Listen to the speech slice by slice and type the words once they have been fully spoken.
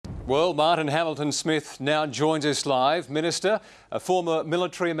Well, Martin Hamilton-Smith now joins us live. Minister, a former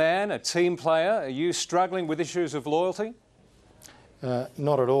military man, a team player, are you struggling with issues of loyalty?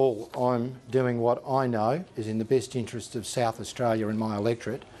 Not at all. I'm doing what I know is in the best interest of South Australia and my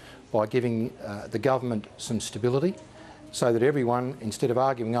electorate by giving the government some stability so that everyone, instead of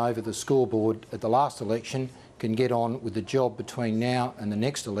arguing over the scoreboard at the last election, can get on with the job between now and the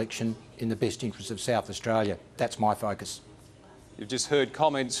next election in the best interest of South Australia. That's my focus. You've just heard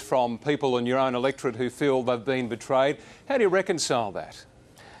comments from people in your own electorate who feel they've been betrayed. How do you reconcile that?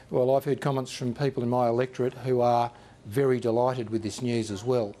 Well, I've heard comments from people in my electorate who are very delighted with this news as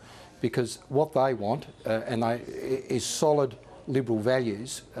well, because what they want is solid Liberal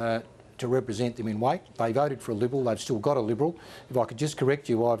values to represent them in weight. They voted for a Liberal, they've still got a Liberal. If I could just correct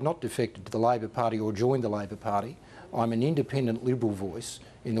you, I've not defected to the Labor Party or joined the Labor Party. I'm an independent Liberal voice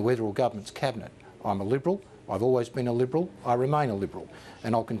in the Weatherall Government's Cabinet. I'm a Liberal. I've always been a Liberal, I remain a Liberal,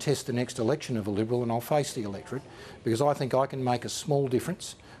 and I'll contest the next election of a Liberal and I'll face the electorate because I think I can make a small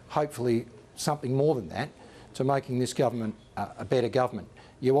difference, hopefully something more than that, to making this government a better government.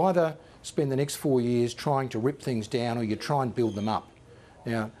 You either spend the next 4 years trying to rip things down or you try and build them up.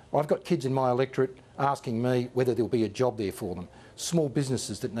 Now, I've got kids in my electorate asking me whether there'll be a job there for them, small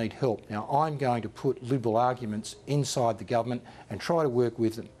businesses that need help. Now, I'm going to put Liberal arguments inside the government and try to work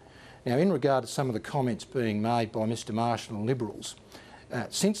with them. Now, in regard to some of the comments being made by Mr Marshall and Liberals,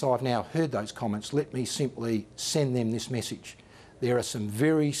 since I've now heard those comments, let me simply send them this message. There are some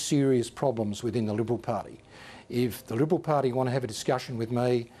very serious problems within the Liberal Party. If the Liberal Party want to have a discussion with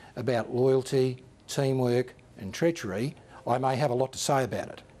me about loyalty, teamwork and treachery, I may have a lot to say about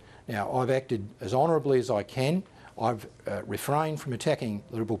it. Now, I've acted as honourably as I can. I've refrained from attacking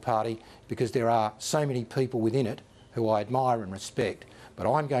the Liberal Party because there are so many people within it who I admire and respect. But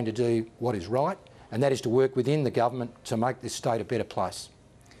I'm going to do what is right, and that is to work within the government to make this state a better place.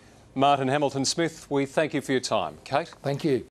 Martin Hamilton-Smith, we thank you for your time. Kate? Thank you.